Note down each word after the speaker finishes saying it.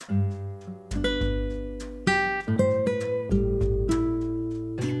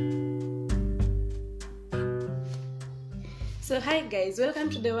So hi guys, welcome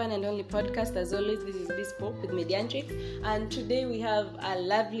to the one and only podcast. As always, this is Bespoke with Mediantrix, and today we have a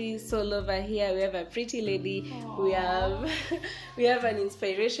lovely soul over here. We have a pretty lady. Aww. We have an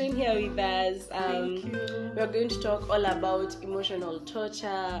inspiration here with us. Thank you. We are going to talk all about emotional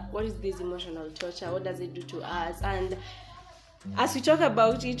torture. What is this emotional torture? What does it do to us? And as we talk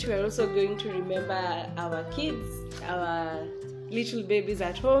about it, we are also going to remember our kids, our little babies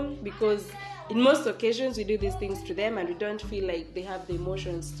at home, because in most occasions we do these things to them and we don't feel like they have the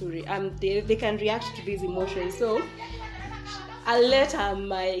emotions to they can react to these emotions. So I'll let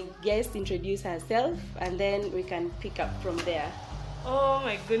my guest introduce herself and then we can pick up from there. Oh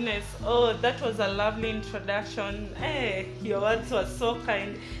my goodness. Oh, that was a lovely introduction. Hey, your words were so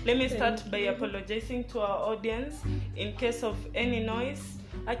kind. Let me start by apologizing to our audience in case of any noise.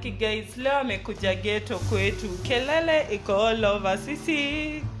 Aki guys, leo amekuja ghetto kwetu. Kelele iko all over.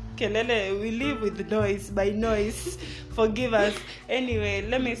 Sisi kelele, we live with noise. By noise, forgive us. Anyway,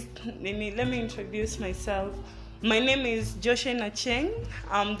 let me introduce myself. My name is Joshena Cheng.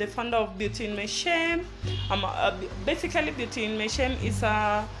 I'm the founder of Beauty in My Shame. Basically, Beauty in My Shame is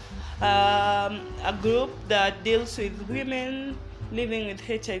a group that deals with women living with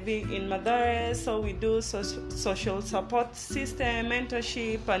HIV in Mathare. So we do social support system,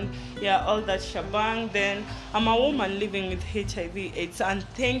 mentorship, and all that shebang. Then I'm a woman living with HIV/AIDS, and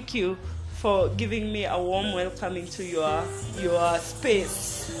thank you for giving me a warm welcome into your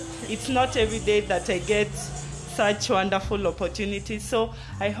space. It's not every day that I get such wonderful opportunities. So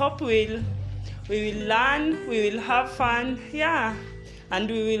I hope we will learn, we will have fun, and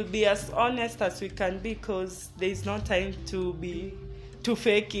we will be as honest as we can be, because there is no time to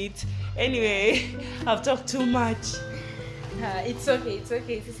fake it. Anyway, I've talked too much. It's okay.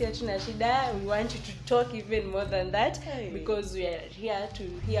 Sisi hatuna shida. We want you to talk even more than that, because we are here to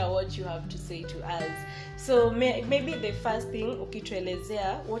hear what you have to say to us. So maybe the first thing,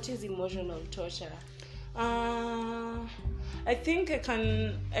 ukituelezea, what is emotional torture? I think I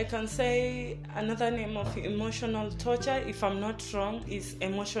can say another name of emotional torture, if I'm not wrong, is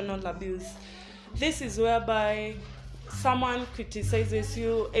emotional abuse. This is whereby someone criticizes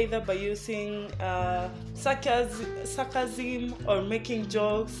you either by using sarcasm or making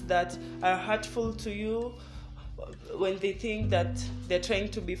jokes that are hurtful to you when they think that they're trying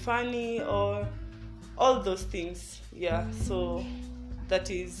to be funny, or all those things. So that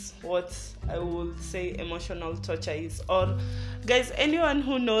is what I would say emotional torture is. Or guys, anyone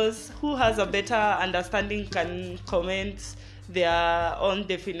who knows, who has a better understanding, can comment their own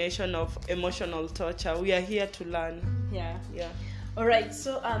definition of emotional torture. We are here to learn. Yeah. All right.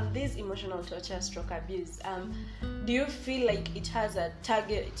 So this emotional torture / abuse, do you feel like it has a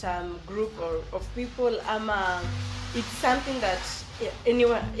target group or of people? It's something that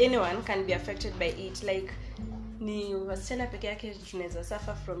anyone can be affected by it. Like, ni wasichana peke yake tunaweza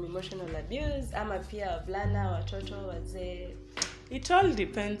suffer from emotional abuse, ama pia wavulana, watoto, wazee? It all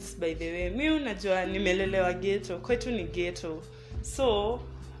depends, by the way. Mi unajua nimelelewa ghetto, kwetu ni ghetto. So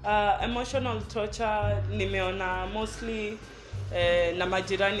emotional torture nimeona mostly na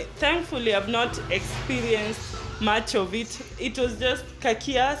majirani. Thankfully I've not experienced much of it. It was just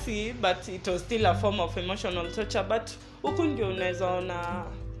kakiasi, but it was still a form of emotional torture. But huku ndio unaweza ona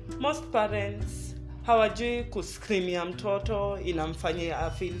most parents hawajui kuscreamia mtoto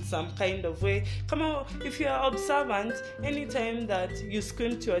inamfanyia feel some kind of way. Kama if you are observant, anytime that you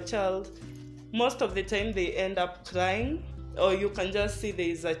scream to your child, most of the time they end up crying, or you can just see there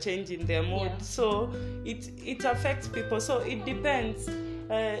is a change in their mood. So it affects people. So it depends.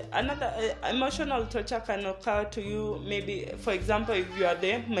 Another emotional torture can occur to you, maybe, for example, if you are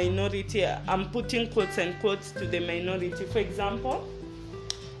the minority. I'm putting quotes and quotes to the minority. For example,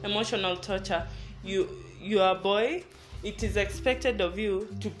 emotional torture. You are a boy. It is expected of you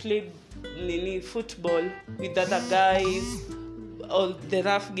to play football with other guys, all the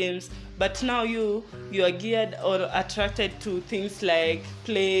rough games. But now you are geared or attracted to things like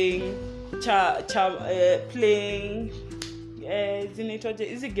playing zinaitwaje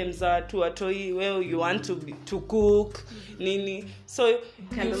hizi games za tuatoi, where you want to cook nini. So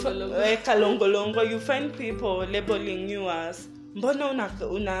kalongolongo, you find people labeling you as mbona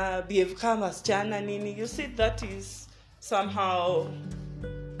una behave kama msichana nini. You see, that is somehow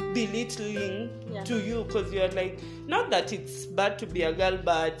belittling to you, because you're like, not that it's bad to be a girl,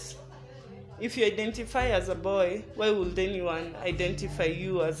 but if you identify as a boy, why would anyone identify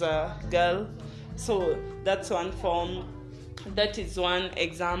you as a girl? So that's one form. That is one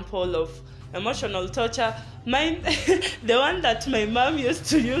example of emotional torture. Mine, the one that my mom used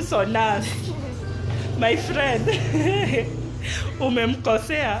to use on us, my friend,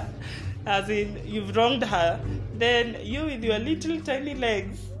 umemkosea, as in you've wronged her. then you with your little tiny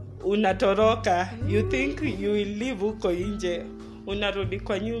legs unatoroka. You think you will live huko nje, unarudi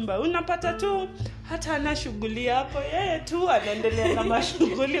kwa nyumba, unapata tu hata ana shughuli hapo, yeye tu anaendelea na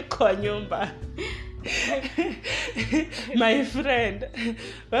mashughuli kwa nyumba. My friend,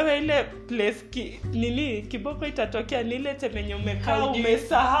 wewe ile place nini kiboko itatokea nile temenye umekaa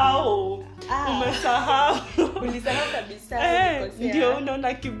umesahau. Ulisahau kabisa. Ndio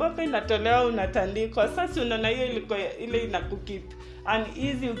unaona kiboko inatolewa unatandikwa. Sasa unaona hiyo ile inakukip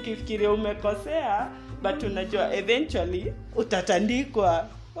uneasy ukifikiria umekosea, but unajua eventually utatandikwa.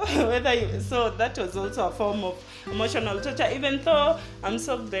 So that was also a form of emotional torture, even though I'm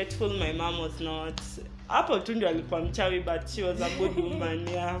so grateful my mom was not. Hapo tu ndio alikuwa mchawi, but she was a good woman.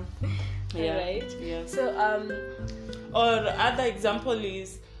 Yeah. Right. Yeah. So or other example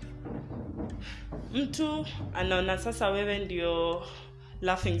is mtu anaona sasa wewe ndio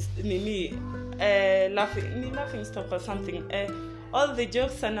laughing stock or something. All the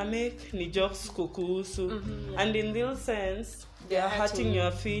jokes ana make ni jokes kukuhusu. And in real sense they are hurting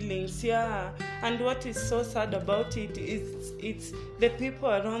your feelings. Yeah. And what is so sad about it is it's the people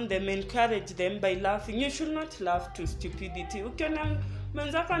around them encourage them by laughing. You should not laugh to stupidity. Ukiona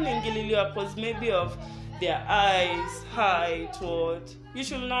mwenzako anaingililiwa cause maybe of their eyes, height, what, you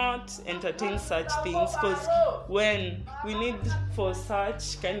should not entertain such things, because when we need for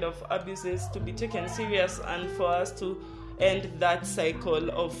such kind of abuses to be taken serious and for us to end that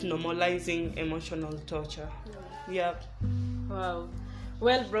cycle of normalizing emotional torture. Yeah. Wow.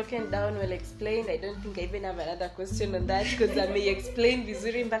 Well broken down, well explained. I don't think I even have another question on that, because I may explain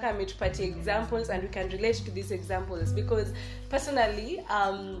vizuri mpaka ametupatia examples and we can relate to these examples, because personally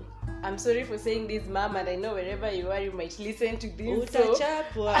I'm sorry for saying this, mom, and I know wherever you are you might listen to this. So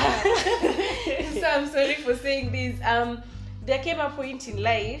I'm sorry for saying this. There came a point in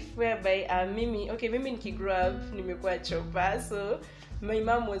life whereby mimi nikigrow up nimekuwa chopa, so my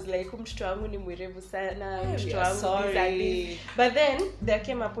mom was like, mtoto wangu ni mwerevu sana, mtoto wangu. But then there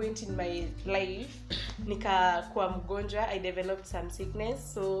came a point in my life nikakuwa mgonjwa. I developed some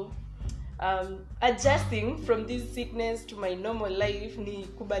sickness, so adjusting from this sickness to my normal life, ni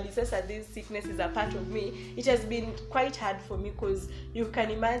kubali sasa this sickness is a part of me. It has been quite hard for me, because you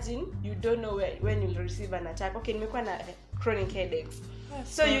can imagine you don't know when you'll receive an attack. Okay, nimekuwa na chronic headaches.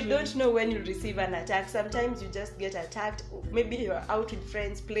 So you don't know when you receive an attack. Sometimes you just get attacked. Maybe you're out with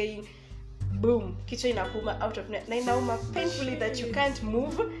friends playing, boom, kichwa inakuuma out of na inauma painfully that you can't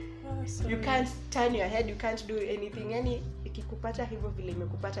move, you can't turn your head, you can't do anything. Yani ikikupata hivyo vile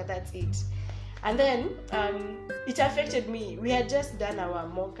imekupata, that's it. And then it affected me. We had just done our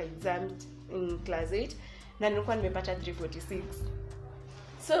mock exams in class 8 na nilikuwa nimepata 346.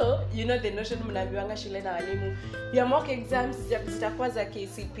 So, you know the notion mnaviwanga shule na walimu, your mock exams zitakuwa za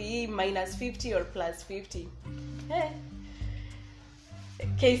KCPE -50 or +50.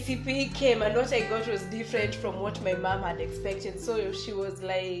 KCPE came and what I got was different from what my mom had expected. So she was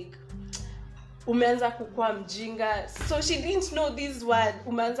like, umeanza kukua mjinga. So she didn't know this word,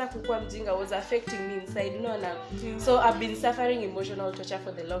 umeanza kukua mjinga, was affecting me inside. So I've been suffering emotional torture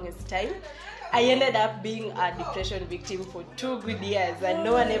for the longest time. I ended up being a depression victim for 2 good years and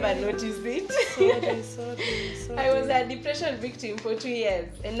no one ever noticed it. Sorry. I was a depression victim for 2 years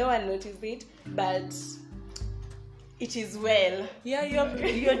and no one noticed it, but it is well. Yeah,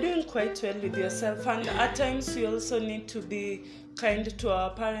 you're doing quite well with yourself, and at times we also need to be kind to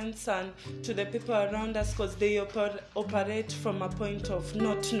our parents and to the people around us, because they operate from a point of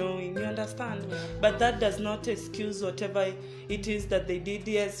not knowing, you understand? Yeah. But that does not excuse whatever it is that they did.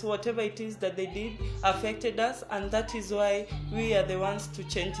 Yes, whatever it is that they did affected us, and that is why we are the ones to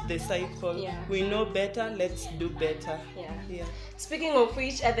change the cycle. Yeah. We know better, let's do better. Yeah. Speaking of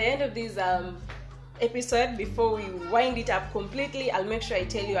which, at the end of this episode, before we wind it up completely, I'll make sure I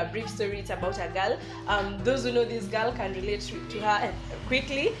tell you a brief story. It's about a girl. Those who know this girl can relate to her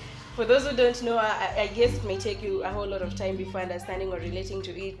quickly. For those who don't know her, I guess it may take you a whole lot of time before understanding or relating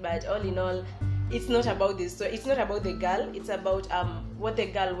to it, but all in all, it's not about this. So it's not about the girl, it's about what the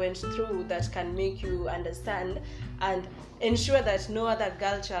girl went through that can make you understand and ensure that no other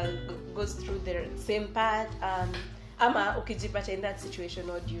girl child goes through the same path. Ama ukijipata in that situation,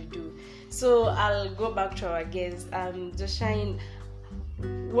 what do you do? So I'll go back to our guest. Joshine,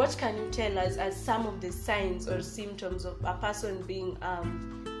 what can you tell us as some of the signs or symptoms of a person being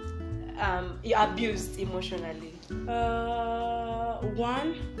abused emotionally?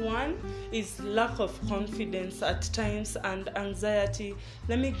 One is lack of confidence at times and anxiety.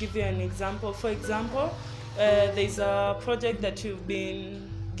 Let me give you an example. For example, there's a project that you've been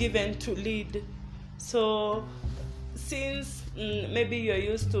given to lead. So since maybe you're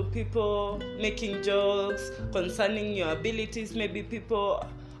used to people making jokes concerning your abilities, maybe people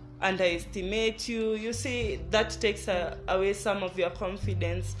underestimate you, you see, that takes away some of your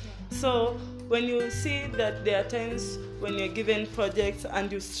confidence. So when you see that there are times when you're given projects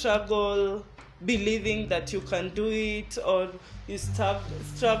and you struggle believing that you can do it, or you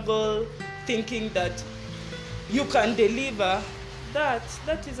struggle thinking that you can deliver,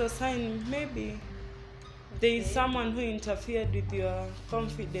 that is a sign maybe there is someone who interfered with your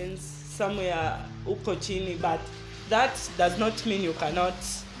confidence somewhere uko chini, but that does not mean you cannot.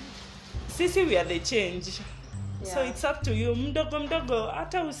 Sisi, we are the change. Yeah. So it's up to you. Mdogo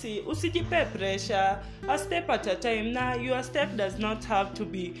hata usijipe pressure, a step at a time. Na your step does not have to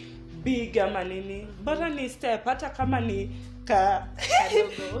be big ama nini, bora ni step, hata kama ni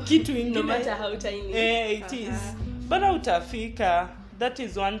kitu ingine, no matter how tiny it is, bora utafika. That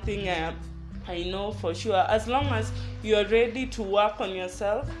is one thing I know for sure. As long as you are ready to work on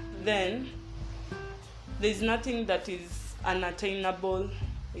yourself, then there's nothing that is unattainable.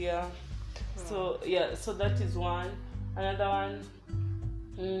 Yeah. So that is one. Another one,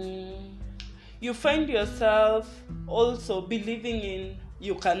 you find yourself also believing in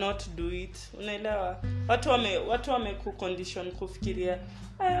you cannot do it. Unaelewa? Watu wame kucondition kufikiria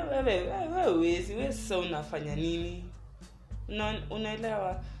wewe sasa unafanya nini?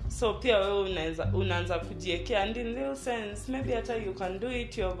 Unaelewa? So pia wewe unaanza kujiekea, and in real sense maybe hata you can do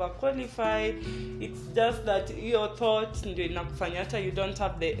it, you're overqualified. It's just that your thought ndio inakufanya hata you don't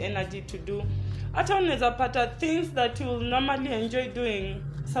have the energy to do. Hata unaweza pata things that you will normally enjoy doing,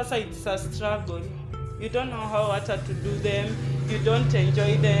 sasa it's a struggle. You don't know how hata to do them, you don't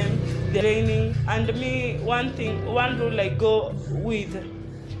enjoy them, they're draining. And me, one rule I go with,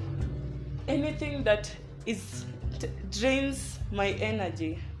 anything that drains my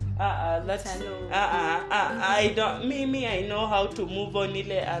energy, I don't, I know how to move on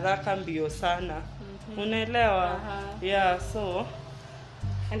ile haraka mbio sana. Unaelewa? Yeah, so.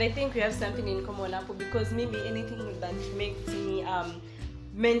 And I think we have something in common hapo, because maybe anything that makes me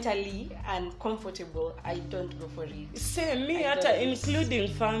mentally uncomfortable, I don't go for it. Same, me hata including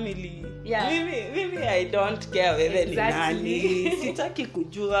family. Yeah. Maybe I don't care wewe ni nani. Sitaki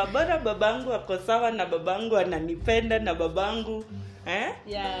kujua. Bora babangu ako sawa na babangu ananipenda na babangu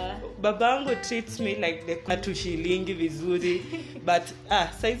Yeah. Babangu treats me like the katu shilingi vizuri. But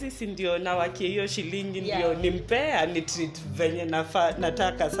saizi si ndio na waki hiyo shilingi ndio nimpea ni treat venye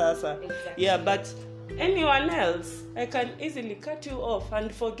nataka sasa. Exactly. Yeah, but anyone else, I can easily cut you off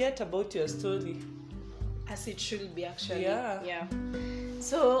and forget about your story. As it should be, actually. Yeah.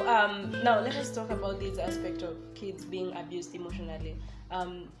 So now let us talk about this aspect of kids being abused emotionally.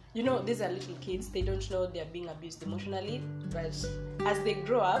 These are little kids, they don't know they're being abused emotionally, but as they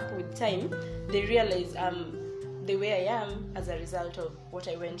grow up with time, they realize the way I am as a result of what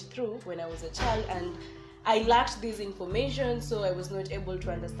I went through when I was a child, and I lacked this information, so I was not able to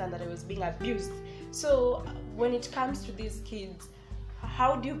understand that I was being abused. So when it comes to these kids,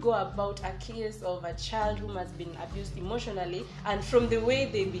 how do you go about a case of a child who has been abused emotionally, and from the way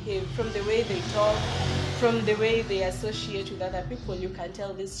they behave, from the way they talk, from the way they associate with other people, you can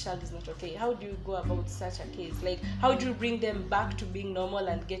tell this child is not okay? How do you go about such a case? Like, how do you bring them back to being normal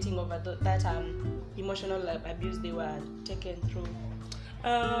and getting over that emotional abuse they were taken through?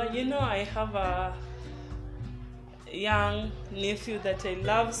 I have a young nephew that I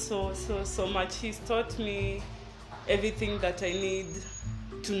love so much. He's taught me everything that I need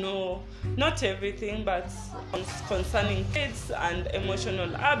to know, not everything, but concerning kids and emotional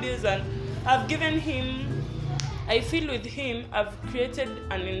abuse. And I've given him, I feel with him, I've created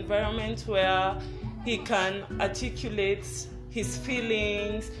an environment where he can articulate his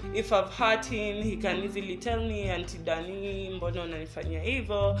feelings. If I've hurt him, he can easily tell me, Auntie Dani, mbona unanifanyia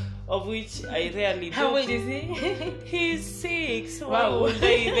hivyo, of which I rarely do. How old is he? He's 6. Wow.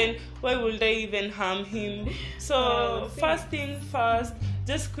 Why would I even harm him? So first thing first,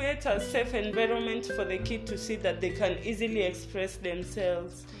 just create a safe environment for the kid to see that they can easily express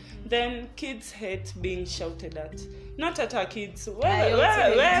themselves. Then kids hate being shouted at. Not at our kids. Wewe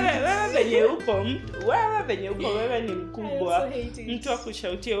venye upo wewe ni mkubwa. Mtu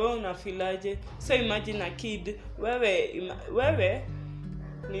akushautie wewe unafilaje? So imagine a kid, wewe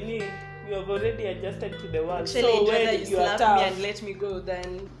nini, you have already adjusted to the world. So when you slap me and let me go,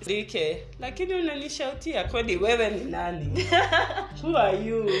 then lakini unanishautia, kwani wewe ni nani? Who are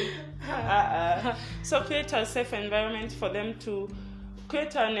you? So create a safe environment for them to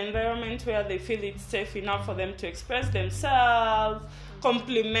create an environment where they feel it's safe enough for them to express themselves,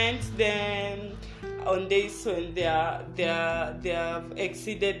 compliment them on days when they have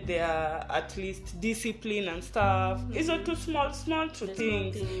exceeded their at least discipline and stuff. It's not too small to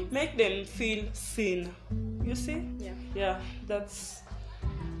things. Make them feel seen. You see? Yeah, that's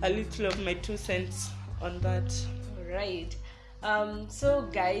a little of my 2 cents on that. Right. So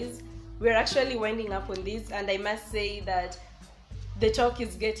guys, we're actually winding up on this, and I must say that the talk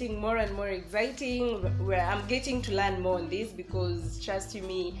is getting more and more exciting, where I'm getting to learn more on this, because trust you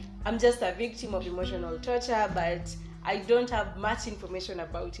me, I'm just a victim of emotional torture, but I don't have much information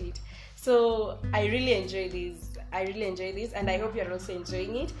about it. So I really enjoy this, and I hope you're also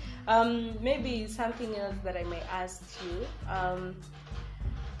enjoying it. Maybe something else that I may ask you,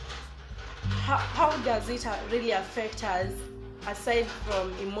 how does it really affect us, aside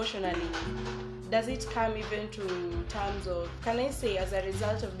from emotionally? Does it come even to terms of, can I say, as a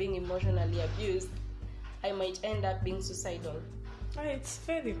result of being emotionally abused, I might end up being suicidal? It's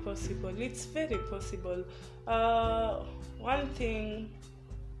very possible. One thing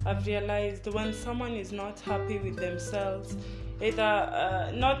I've realized, when someone is not happy with themselves,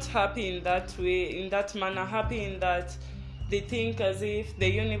 either not happy in that way, in that manner, happy in that they think as if the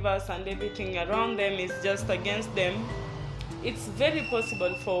universe and everything around them is just against them, it's very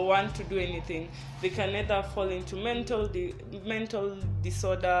possible for one to do anything. They can either fall into mental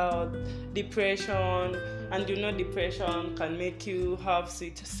disorder or depression, and depression can make you have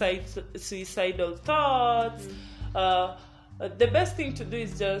suicidal thoughts. The best thing to do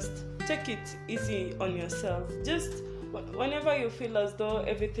is just take it easy on yourself. Just whenever you feel as though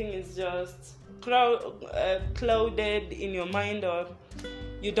everything is just clouded in your mind, or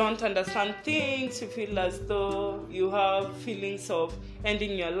you don't understand things, you feel as though you have feelings of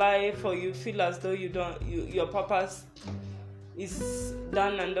ending your life, or you feel as though your purpose is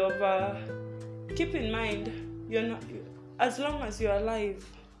done and over, keep in mind, as long as you're alive,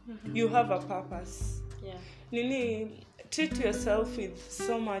 you have a purpose. Treat yourself with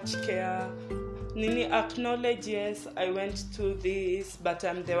so much care. Acknowledge, yes, I went through this, but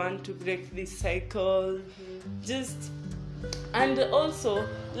I'm the one to break this cycle. And also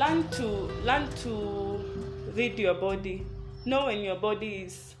learn to read your body. Know when your body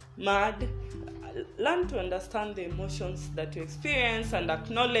is mad. Learn to understand the emotions that you experience and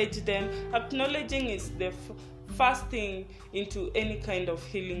acknowledge them. Acknowledging is the first thing into any kind of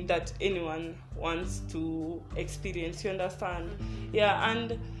healing that anyone wants to experience. You understand? Yeah,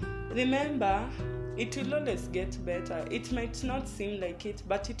 and remember, it will always get better. It might not seem like it,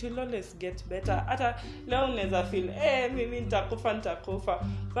 but it will always get better. Hata leo unaweza feel mimi nitakufa,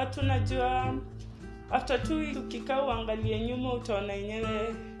 but unajua after 2 weeks ukikaa uangalie nyuma utaona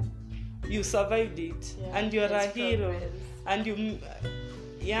yenyewe you survived it, and you're a hero. And you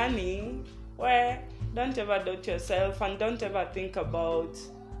don't ever doubt yourself, and don't ever think about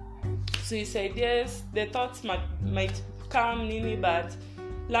suicide. Yes, the thoughts might come but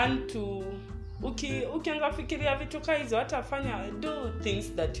learn to ukianza fikiria vitu kama hizo, hata do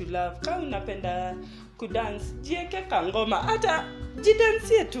things that you love. Kama unapenda kudance, jieke ngoma, hata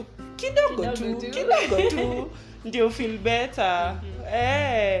jidansie tu kidogo tu ndio feel better.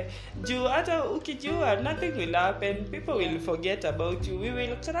 Juu hata ukijua nothing will happen, people will forget about you. We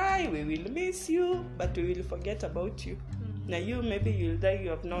will cry, we will miss you, but we will forget about you. Now maybe you'll die, you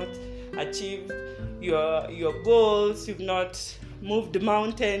have not achieved your goals, you've not moved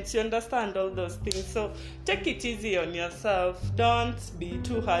mountains, you understand all those things. So take it easy on yourself. Don't be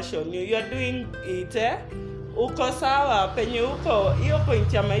too harsh on you. You're doing it, uko sawa penye uko, hiyo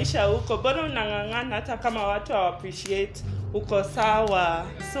point ya maisha uko, bora unangangana hata kama watu appreciate, uko sawa.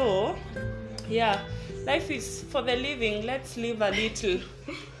 So yeah, life is for the living. Let's live a little.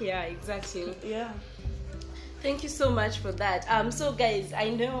 Yeah, exactly. Yeah. Thank you so much for that. So guys, I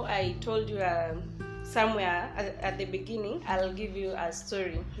know I told you somewhere at the beginning I'll give you a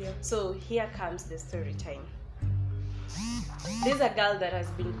story. Yeah. So here comes the story time. There's a girl that has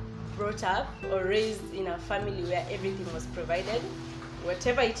been brought up or raised in a family where everything was provided.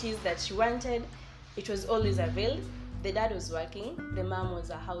 Whatever it is that she wanted, it was always available. The dad was working, the mom was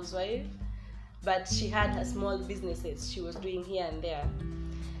a housewife, but she had her small businesses she was doing here and there.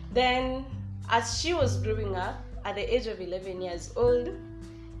 Then as she was growing up, at the age of 11 years old,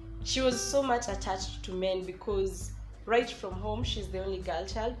 she was so much attached to men, because right from home she's the only girl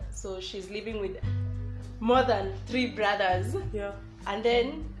child, so she's living with more than 3 brothers. Yeah. And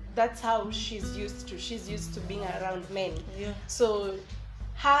then that's how she's used to being around men. Yeah. So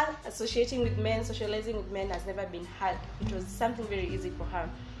her associating with men, socializing with men has never been hard. It was something very easy for her.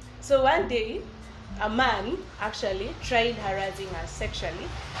 So one day a man actually tried harassing her sexually,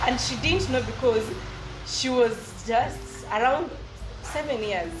 and she didn't know, because she was just around 7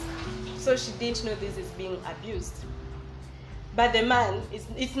 years. So she didn't know this is being abused. But the man,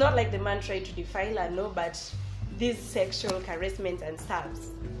 it's not like the man tried to defile her, no, but these sexual harassment and stuff.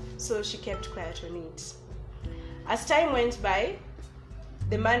 So she kept quiet on it. As time went by,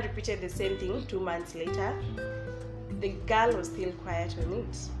 the man repeated the same thing 2 months later. The girl was still quiet on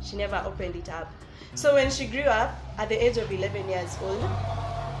it. She never opened it up. So when she grew up, at the age of 11 years old,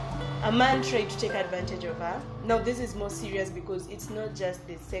 a man tried to take advantage of her. Now this is more serious because it's not just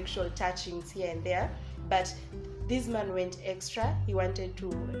the sexual touchings here and there, but this man went extra. He wanted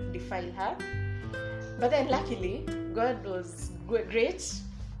to defile her. But then luckily, God was great.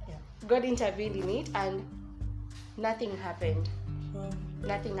 God intervened in it and nothing happened.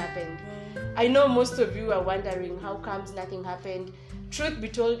 Nothing happened. I know most of you are wondering how comes nothing happened. Truth be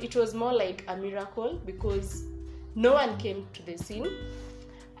told, it was more like a miracle because no one came to the scene.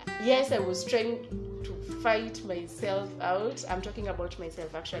 Yes, I was trying to fight myself out. I'm talking about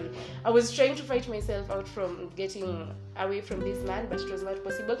myself actually. I was trying to fight myself out from getting away from this man, but it was not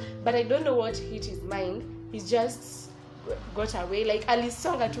possible. But I don't know what hit his mind. He just got away. Like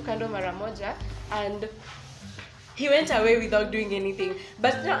alisonga tu kando mara moja and he went away without doing anything.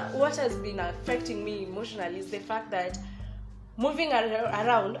 But now, what has been affecting me emotionally is the fact that moving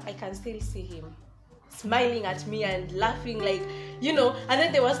around, I can still see him smiling at me and laughing, like, you know. And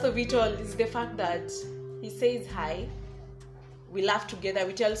then the worst of it all is the fact that he says hi, we laugh together,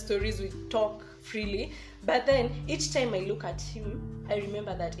 we tell stories, we talk freely. But then each time I look at him, I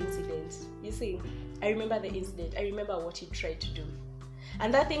remember that incident. You see, I remember the incident. I remember what he tried to do.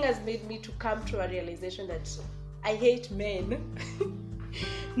 And that thing has made me to come to a realization that I hate men.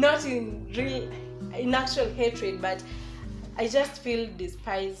 Not in actual hatred, but I just feel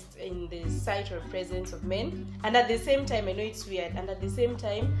despised in the sight or presence of men. And at the same time, I know it's weird, and at the same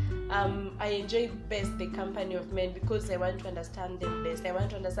time, I enjoy best the company of men because I want to understand them best. I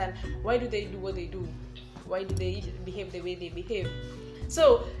want to understand why do they do what they do? Why do they behave the way they behave?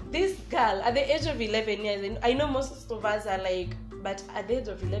 So this girl, at the age of 11 years, and I know most of us are like, but at the age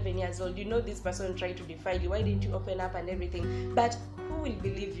of 11 years old, you know this person tried to defile you. Why didn't you open up and everything? But who will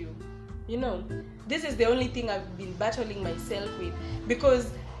believe you? You know, this is the only thing I've been battling myself with.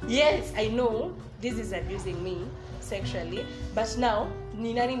 Because, yes, I know this is abusing me sexually. But now,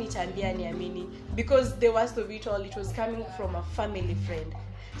 ni nani nitambia niamini? Because the worst of it all, it was coming from a family friend.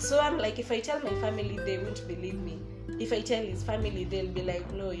 So I'm like, if I tell my family, they won't believe me. If I tell his family, they'll be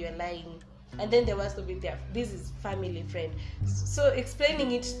like, no, you're lying. And then the worst of it, this is family friend. So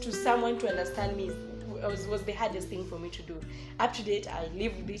explaining it to someone to understand me was the hardest thing for me to do. Up to date, I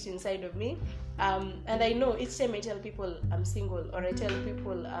live with it inside of me. And I know each time I tell people I'm single, or I tell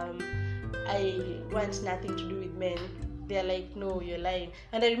people I want nothing to do with men, they're like, no, you're lying.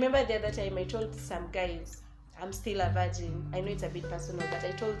 And I remember the other time I told some guys, I'm still a virgin. I know it's a bit personal, but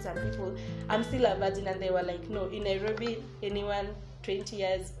I told some people I'm still a virgin, and they were like, no, in Nairobi, anyone 20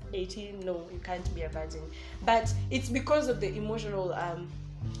 years, 18, no, you can't be a virgin. But it's because of the emotional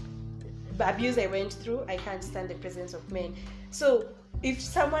abuse I went through. I can't stand the presence of men. So if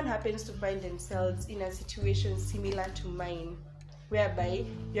someone happens to find themselves in a situation similar to mine, whereby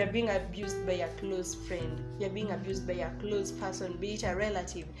you're being abused by a close friend, you're being abused by a close person, be it a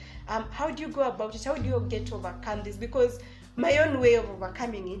relative, how do you go about it? How do you get to overcome this? Because my own way of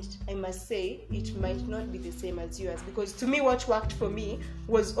overcoming it, I must say, it might not be the same as yours. Because to me, what worked for me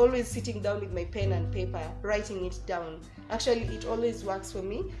was always sitting down with my pen and paper, writing it down. Actually, it always works for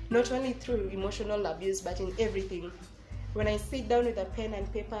me, not only through emotional abuse, but in everything. When I sit down with a pen and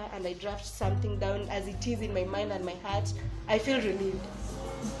paper and I draft something down as it is in my mind and my heart, I feel relieved.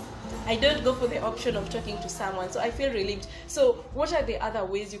 I don't go for the option of talking to someone, so I feel relieved. So what are the other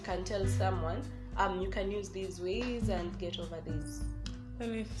ways you can tell someone, you can use these ways and get over this? Let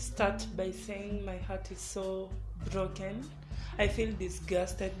me start by saying my heart is so broken. I feel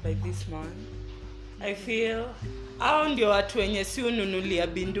disgusted by this man. I feel hao ndio watu wenye si ununulia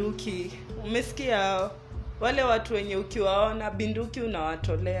binduki. Umesikia wale watu wenye ukiwaona binduki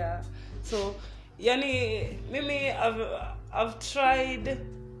unawatolea. So yani mimi I've tried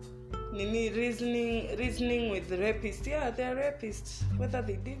reasoning with rapists. Yeah, they're rapists. Whether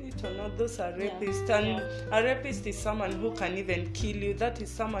they did it or not, those are rapists. Yeah. And a rapist is someone who can even kill you. That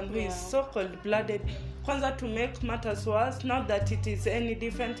is someone who is so cold-blooded. Kwanza, to make matters worse, not that it is any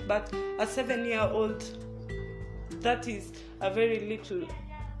different, but a 7-year-old, that is a very little,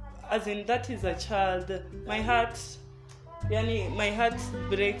 as in that is a child. My heart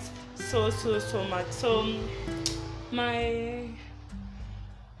breaks so much. So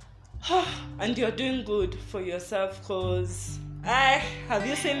and you're doing good for yourself, because Have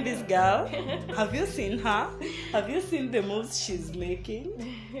you seen this girl? Have you seen her? Have you seen the moves she's making?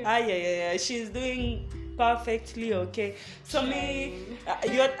 Yeah. She's doing perfectly okay. So me,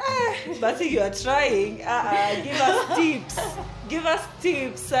 but you are trying. Give us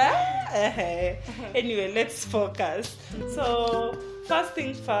tips. Anyway, let's focus. So first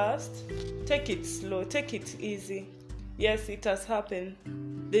thing first, take it slow, take it easy. Yes, it has happened.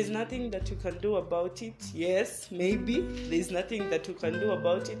 There's nothing that you can do about it. Yes, maybe there's nothing that you can do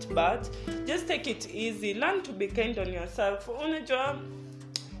about it, but just take it easy. Learn to be kind on yourself. Unajua,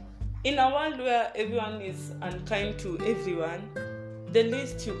 in a world where everyone is unkind to everyone, the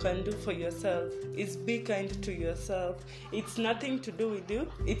least you can do for yourself is be kind to yourself. It's nothing to do with you.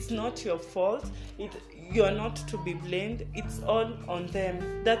 It's not your fault. You're not to be blamed. It's all on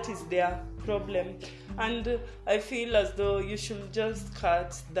them. That is their problem. And I feel as though you should just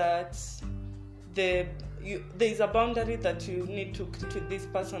cut that. There is a boundary that you need to this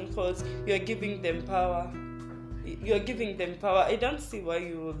person, because you're giving them power. You're giving them power. I don't see why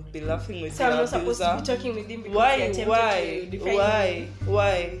you will be laughing with so your I'm not abuser. supposed to be talking with him because he attempted to defend me.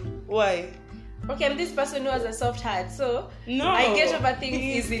 Why? Okay, I'm this person who has a soft heart, so No, I get over things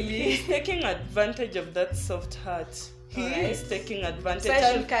easily. He's taking advantage of that soft heart. He is taking advantage. So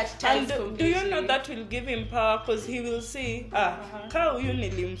I should cut ties and do you know that will give him power, because he will see, kaa huyu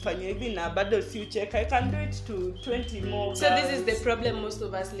nilimfanya hivi na bado si ucheka. I can do it to 20 more girls. So this is the problem most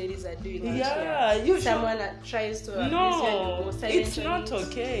of us ladies are doing out Yeah, here. you Someone tries to abuse you and go silent it's on not it.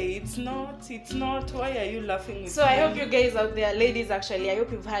 okay. It's not. Why are you laughing with So I me? hope you guys out there, ladies, actually, I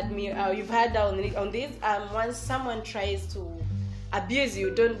hope you've heard me. You've heard on this. Once someone tries to abuse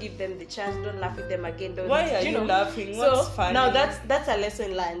you, don't give them the chance. Don't laugh with them again. Don't, Why are you laughing? So What's funny? now that's a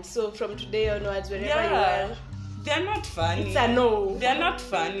lesson learned. So from today onwards, wherever you are, they're not funny. it's a no. They're not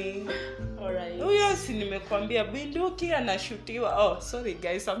funny. Alright. Huyo si nimekwambia binduki anashutiwa. Oh, sorry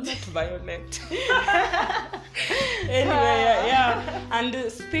guys, I'm not violent. Anyway, yeah.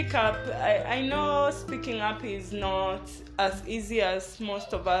 And speak up. I know speaking up is not as easy as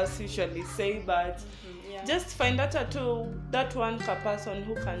most of us usually say, but just find that one person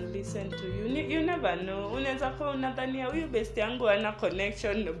who can listen to you. You never know. Unaweza kuwa unadhania huyu best yangu ana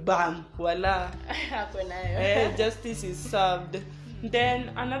connection, bam, wala. Justice is served.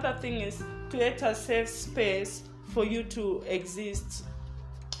 Then another thing is create a safe space for you to exist.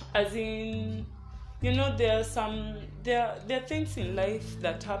 As in, there are things in life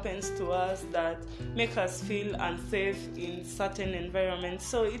that happens to us that make us feel unsafe in certain environments.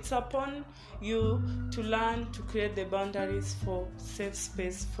 So it's upon you to learn to create the boundaries for safe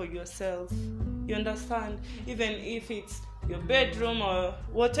space for yourself. You understand? Even if it's your bedroom or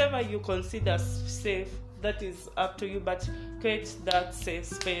whatever you consider safe, that is up to you, but create that safe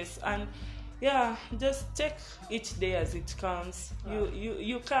space. And just take each day as it comes.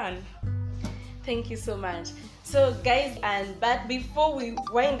 You can. Thank you so much. So guys, but before we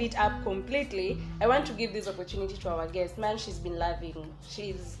wind it up completely, I want to give this opportunity to our guest. Man, she's been loving.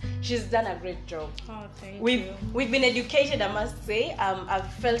 She's done a great job. Oh, thank you. We've been educated, I must say.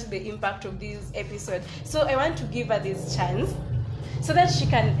 I've felt the impact of this episode. So I want to give her this chance so that she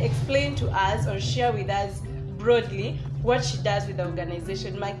can explain to us or share with us broadly what she does with the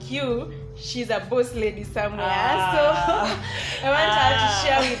organization. McHugh, she's a boss lady somewhere. So I want her to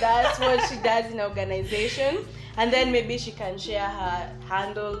share with us what she does in the organization, and then maybe she can share her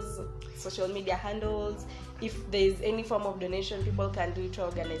handles, social media handles, if there's any form of donation people can do to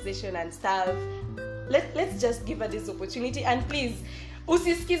organization and stuff. Let's just give her this opportunity, and please,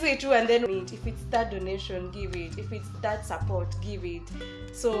 usisikize tu and then if it's that donation, give it. If it's that support, give it.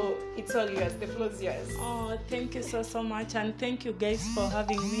 So it's all yours. The floor is yours. Oh, thank you so much, and thank you guys for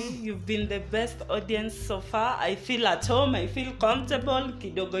having me. You've been the best audience so far. I feel at home. I feel comfortable.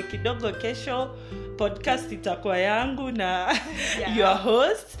 Kidogo kesho podcast itakuwa yangu na your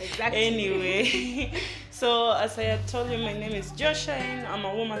host. Exactly. Anyway. So, as I had told you, my name is Joshine. I'm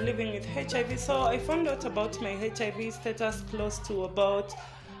a woman living with HIV. So, I found out about my HIV status close to about,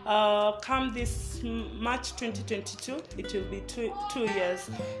 come this March 2022, it will be two years.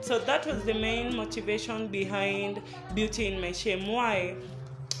 So, that was the main motivation behind Beauty in My Shame. Why?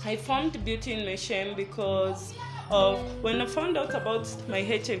 I formed Beauty in My Shame because of when I found out about my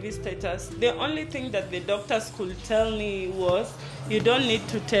HIV status, the only thing that the doctors could tell me was, you don't need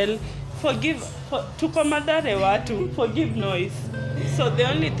to tell, forgive noise. So the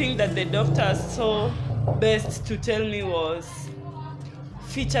only thing that the doctors saw best to tell me was,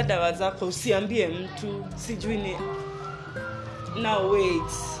 ficha dawa zako, usiambie mtu, sijui ni. Now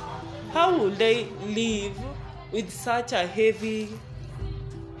wait, how will they live with such a heavy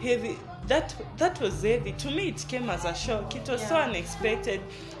that was heavy. To me, it came as a shock. It was so unexpected.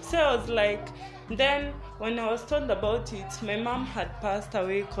 So I was like, then when I was told about it, my mom had passed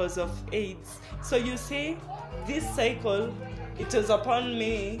away because of AIDS. So you see, this cycle, it was upon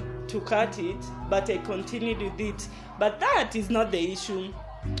me to cut it, but I continued with it. But that is not the issue.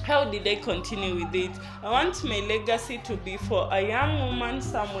 How did I continue with it? I want my legacy to be for a young woman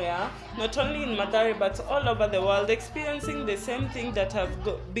somewhere, not only in Mathare but all over the world, experiencing the same thing that I've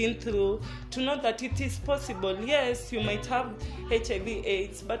been through, to know that it is possible. Yes, you might have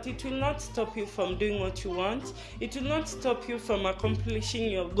HIV/AIDS, but it will not stop you from doing what you want. It will not stop you from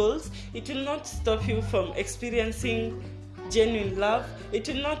accomplishing your goals. It will not stop you from experiencing genuine love. It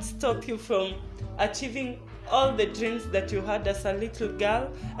will not stop you from achieving all the dreams that you had as a little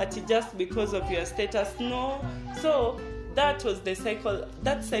girl just because of your status. No. So that was the cycle.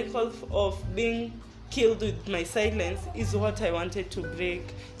 That cycle of being killed with my silence is what I wanted to break.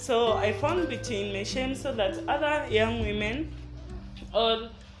 So I found beauty in my shame, so that other young women, or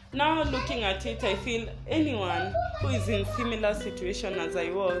now looking at it, I feel anyone who is in similar situation as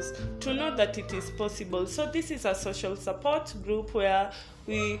I was, to know that it is possible. So this is a social support group where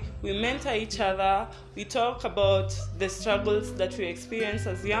we mentor each other. We talk about the struggles that we experience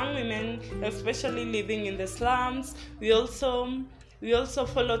as young women, especially living in the slums. We also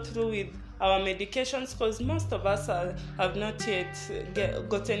follow through with our medications, because most of us have not yet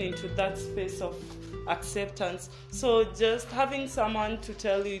gotten into that space of acceptance. So just having someone to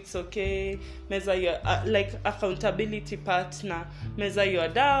tell you it's okay, meza your like accountability partner, meza your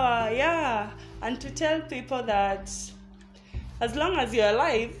dawa, and to tell people that as long as you're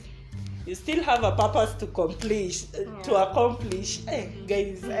alive, you still have a purpose to accomplish.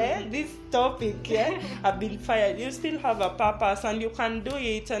 Guys, this topic, I've been fired. You still have a purpose, and you can do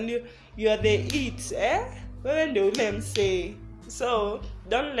it, and you are the it. When do them say? So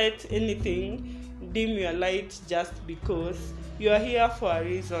don't let anything dim your light just because you are here for a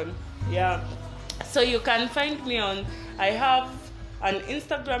reason. So you can find me I have an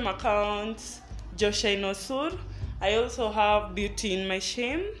Instagram account, Joshaino I also have Beauty in My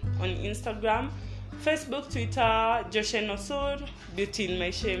Shame on Instagram, Facebook, Twitter, Joshaino Beauty in My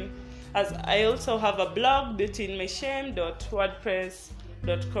Shame. As I also have a blog,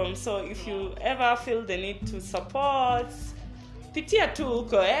 beautyinmyshame.wordpress.com. So if you ever feel the need to support, pitia tu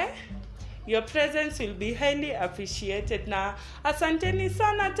huko, your presence will be highly appreciated. Na asanteni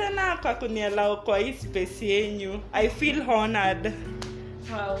sana tena kwa kuniallow kwa hii space yenyu. I feel honored.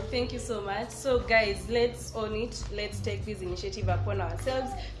 Wow, thank you so much. So guys, let's own it. Let's take this initiative upon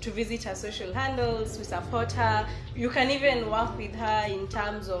ourselves to visit her social handles, to support her. You can even work with her in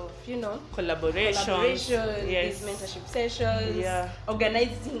terms of, collaboration, Yes. these mentorship sessions,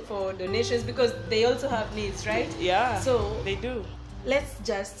 organizing for donations, because they also have needs, right? Yeah, so they do. Let's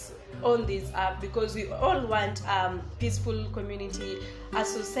just own this up, because we all want peaceful community, a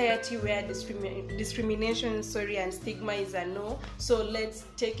society where discrimination, and stigma is a no. So let's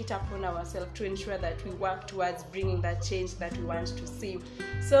take it upon ourselves to ensure that we work towards bringing that change that we want to see.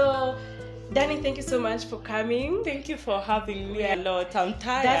 So Danny, thank you so much for coming. Thank you for having me a lot. I'm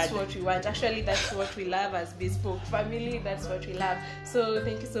tired. That's what we want. Actually, that's what we love as Bespoke Family. That's what we love. So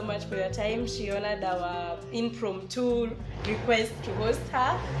thank you so much for your time. She honored our impromptu request to host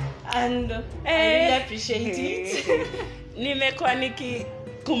her, and I really appreciate it. Nimekuwa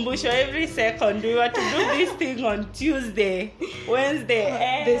nikikumbushwa every second. We were to do this thing on Tuesday,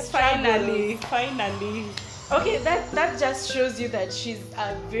 Wednesday. Finally. Okay, that just shows you that she's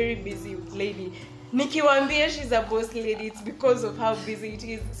a very busy lady. Nikiwambia she's a boss lady, it's because of how busy it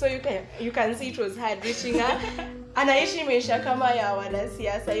is. So you can see it was hard reaching her. Anaishi maisha kama ya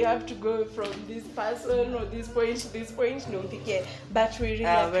wanasiasa. You have to go from this person or this point to this point. No, but we really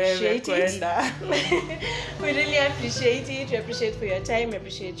appreciate it. We really appreciate it. We appreciate for your time. We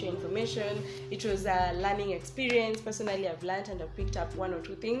appreciate your information. It was a learning experience. Personally, I've learned and I've picked up one or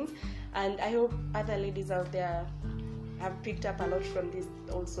two things. And I hope other ladies out there have picked up a lot from this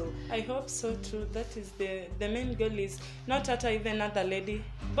also. I hope so too. That is the main goal, is not hata even another lady,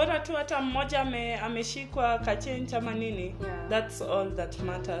 bora tu hata mmoja ameshikwa kachenja ama nini. That's all that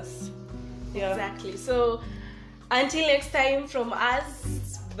matters. Exactly. So until next time from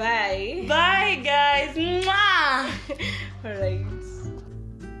us, bye guys.